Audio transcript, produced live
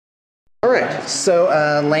right, so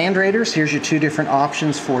Land Raiders, here's your two different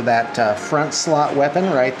options for that front slot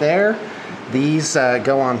weapon right there. These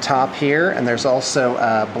go on top here, and there's also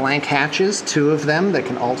blank hatches, two of them that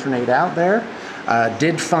can alternate out there.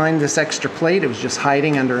 Did find this extra plate. It was just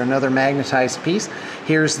hiding under another magnetized piece.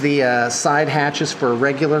 Here's the side hatches for a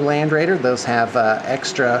regular Land Raider. Those have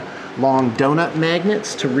extra long donut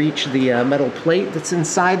magnets to reach the metal plate that's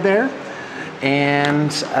inside there.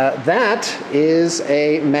 And that is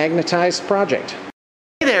a magnetized project.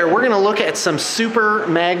 Hey there, we're going to look at some super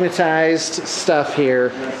magnetized stuff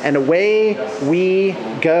here, and away we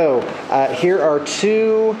go. Here are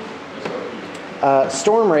two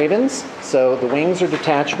Storm Ravens. So the wings are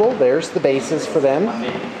detachable. There's the bases for them.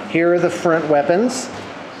 Here are the front weapons.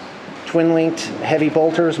 Twin-linked heavy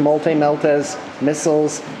bolters, multi-meltas,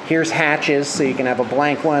 missiles. Here's hatches, so you can have a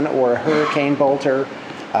blank one or a hurricane bolter.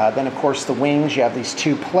 Then, of course, the wings. You have these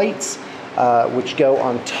two plates, which go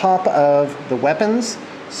on top of the weapons.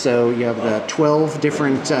 So you have the 12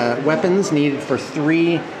 different weapons needed for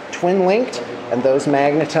 3 twin-linked, and those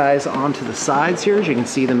magnetize onto the sides here. As you can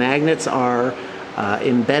see, the magnets are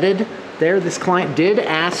embedded there. This client did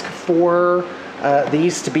ask for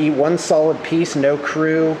these to be one solid piece, no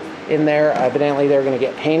crew in there. Evidently, they're going to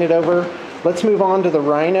get painted over. Let's move on to the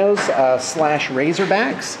Rhinos slash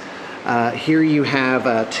Razorbacks. Here you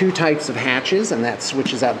have 2 types of hatches, and that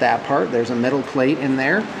switches out that part. There's a metal plate in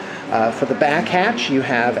there. For the back hatch, you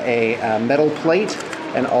have a metal plate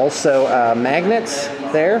and also magnets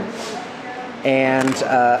there. And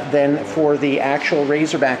then for the actual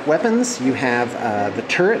Razorback weapons, you have the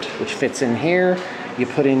turret, which fits in here. You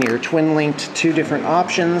put in your twin-linked 2 different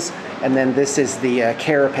options, and then this is the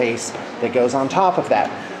carapace that goes on top of that.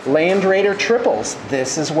 Land Raider triples,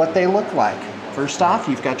 this is what they look like. First off,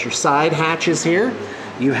 you've got your side hatches here.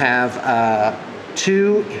 You have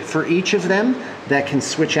 2 for each of them that can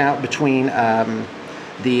switch out between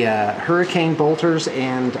the hurricane bolters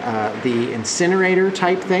and the incinerator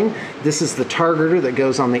type thing. This is the targeter that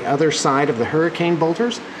goes on the other side of the hurricane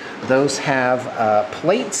bolters. Those have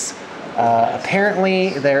plates. Apparently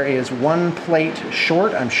there is 1 plate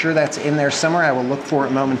short. I'm sure that's in there somewhere. I will look for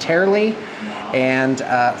it momentarily. And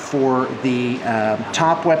for the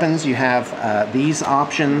top weapons, you have these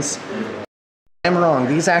options. I'm wrong,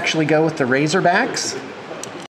 these actually go with the Razorbacks.